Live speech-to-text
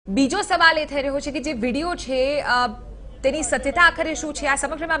બીજો સવાલ એ થઈ રહ્યો છે કે જે વિડીયો છે તેની સત્યતા આખરે શું છે? આ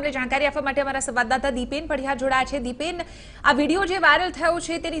સમગ્ર મામલે જાણકારી આપવા માટે અમારા સંવાદદાતા દીપેન પઢિયાર જોડાયા છે। દીપેન, આ વિડીયો જે વાયરલ થયો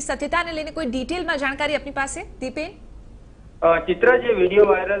છે તેની સત્યતાને લઈને કોઈ ડિટેલમાં જાણકારી આપની પાસે? દીપેન, ચિત્ર જે વિડીયો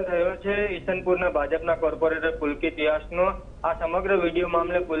વાયરલ થયો છે ઈસનપુરના ભાજપના કોર્પોરેટર પુલકિત વ્યાસનો, આ સમગ્ર વિડીયો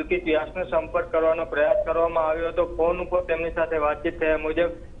મામલે પુલકિત વ્યાસનો સંપર્ક કરવાનો પ્રયાસ કરવામાં આવ્યો હતો। ફોન ઉપર તેમની સાથે વાતચીત થયા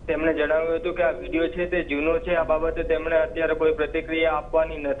મુજબ તેમણે જણાવ્યું હતું કે આ વિડીયો છે તે જૂનો છે, આ બાબતે તેમણે અત્યારે કોઈ પ્રતિક્રિયા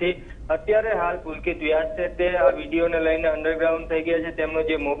આપવાની નથી। અત્યારે હાલ પુલકિત વ્યાસ છે તે આ વિડીયોને લઈને અંડરગ્રાઉન્ડ થઈ ગયા છે। તેમનો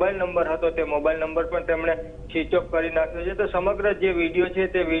જે મોબાઈલ નંબર હતો તે મોબાઈલ નંબર પણ તેમણે સ્વિચ ઓફ કરી નાખ્યો છે। તો સમગ્ર જે વિડીયો છે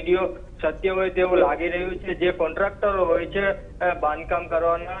તે વિડીયો સત્ય હોય તેવું લાગી રહ્યું છે। જે કોન્ટ્રાક્ટરો હોય છે બાંધકામ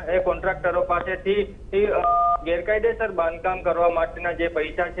કરવાના, એ કોન્ટ્રાક્ટરો પાસેથી ગેરકાયદેસર બાંધકામ કરવા માટેના જે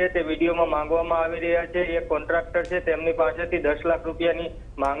પૈસા છે તે વિડીયોમાં માંગવામાં આવી રહ્યા છે। એક કોન્ટ્રાક્ટર છે તેમની પાસેથી 10 લાખ રૂપિયાની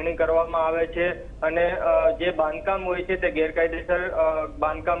માંગણી કરવામાં આવે છે અને જે બાંધકામ હોય છે તે ગેરકાયદેસર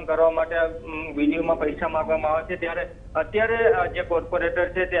બાંધકામ કરવા માટે વિડીયોમાં પૈસા માંગવામાં આવે છે। ત્યારે અત્યારે જે કોર્પોરેટર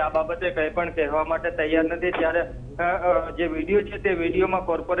છે તે આ બાબતે કંઈ પણ કહેવા માટે તૈયાર નથી। ત્યારે જે વિડીયો છે તે વિડીયોમાં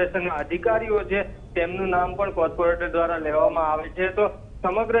કોર્પોરેશનના અધિકારીઓ છે તેમનું નામ પણ કોર્પોરેટર દ્વારા લેવામાં આવે છે। તો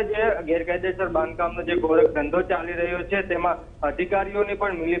સમગ્ર જે ગેરકાયદેસર બાંધકામનો જે ગોરખ ધંધો ચાલી રહ્યો છે તેમાં અધિકારીઓની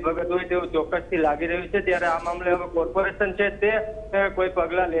પણ મિલીભગત હોય તેવું ચોક્કસથી લાગી રહ્યું છે। ત્યારે આ મામલે હવે કોર્પોરેશન છે તે કોઈ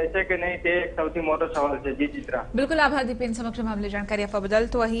પગલા લેશે કે નહીં તે એક સૌથી મોટો સવાલ છે। જી ચિત્રા, બિલકુલ આભાર દીપેન સમગ્ર મામલે જાણકારી આપવા બદલ।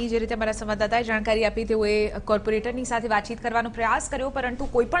 તો અહીં જે રીતે અમારા સંવાદદાતાએ જાણકારી આપી તેઓએ કોર્પોરેટરની સાથે વાતચીત કરવાનો પ્રયાસ કર્યો,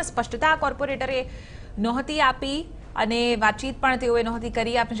 પરંતુ કોઈ પણ સ્પષ્ટતા કોર્પોરેટરે નહોતી આપી અને વાતચીત પણ તેઓએ નહોતી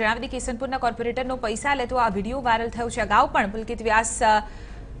કરી। આપણે જણાવી દઈએ કે ઈસનપુરના કોર્પોરેટરનો પૈસા લેતો આ વિડીયો વાયરલ થયો છે। અગાઉ પણ પુલકિત વ્યાસ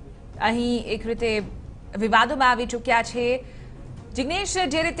અહીં એક રીતે વિવાદોમાં આવી ચૂક્યા છે। જિગ્નેશ,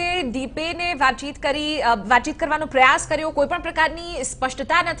 જે રીતે દીપેને વાતચીત કરવાનો પ્રયાસ કર્યો, કોઈ પણ પ્રકારની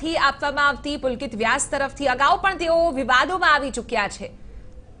સ્પષ્ટતા નથી આપવામાં આવતી પુલકિત વ્યાસ તરફથી। અગાઉ પણ તેઓ વિવાદોમાં આવી ચૂક્યા છે।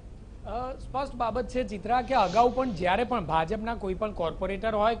 સ્પષ્ટ બાબત છે ચિત્રા કે અગાઉ પણ જ્યારે પણ ભાજપના કોઈ પણ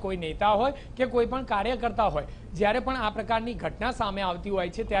કોર્પોરેટર હોય, કોઈ નેતા હોય કે કોઈ પણ કાર્યકર્તા હોય, જ્યારે પણ આ પ્રકારની ઘટના સામે આવતી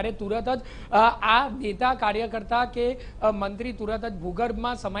હોય છે ત્યારે તુરત જ આ નેતા, કાર્યકર્તા કે મંત્રી તુરત જ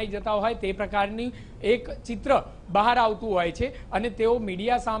ભૂગર્ભમાં સમાઈ જતા હોય તે પ્રકારની એક ચિત્ર બહાર આવતું હોય છે અને તેઓ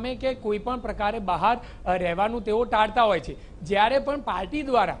મીડિયા સામે કે કોઈ પણ પ્રકારે બહાર રહેવાનું તેઓ ટાળતા હોય છે। જ્યારે પણ પાર્ટી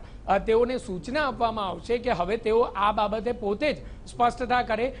દ્વારા તેઓને સૂચના આપવામાં આવશે કે હવે તેઓ આ બાબતે પોતે જ સ્પષ્ટતા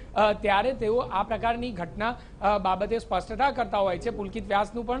કરે ત્યારે તેઓ આ પ્રકારની ઘટના બાબતે સ્પષ્ટતા કરતા હોય છે। પુલકિત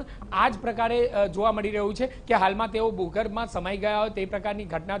વ્યાસનું પણ આ જ પ્રકારે જોવા મળી રહ્યું છે કે હાલમાં તેઓ ભૂગર્ભમાં સમાઈ ગયા હોય તે પ્રકારની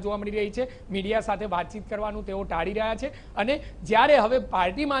ઘટના જોવા મળી રહી છે। મીડિયા સાથે વાતચીત કરવાનું તેઓ ટાળી રહ્યા છે અને જ્યારે હવે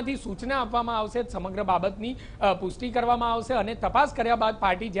પાર્ટીમાંથી સૂચના આપવામાં આવશે, સમગ્ર બાબતની પુષ્ટિ કરવામાં આવશે અને તપાસ કર્યા બાદ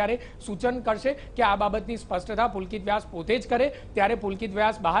પાર્ટી જ્યારે સૂચન કરશે કે આ બાબતની સ્પષ્ટતા પુલકિત વ્યાસ પોતે જ કરે ત્યારે પુલકિત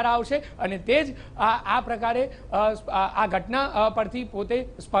વ્યાસ બહાર આવશે અને તે જ આ પ્રકારે આ ઘટના પરથી પોતે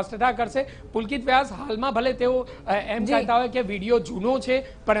સ્પષ્ટતા કરશે। પુલકિત વ્યાસ હાલમાં ભલે તેઓ એમ કહેતા હોય કે વિડીયો જૂનો છે,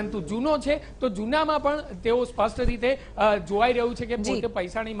 પરંતુ જૂનો છે તો જૂનામાં પણ તેઓ સ્પષ્ટ રીતે જોવાઈ રહ્યું છે કે પોતે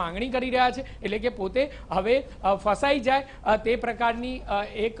પૈસાની માંગણી કરી રહ્યા છે, એટલે કે પોતે હવે ફસાઈ જાય તે પ્રકારની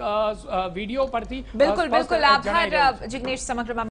એક વિડીયો પરથી બિલકુલ આભાર જિગ્નેશ સમગ્ર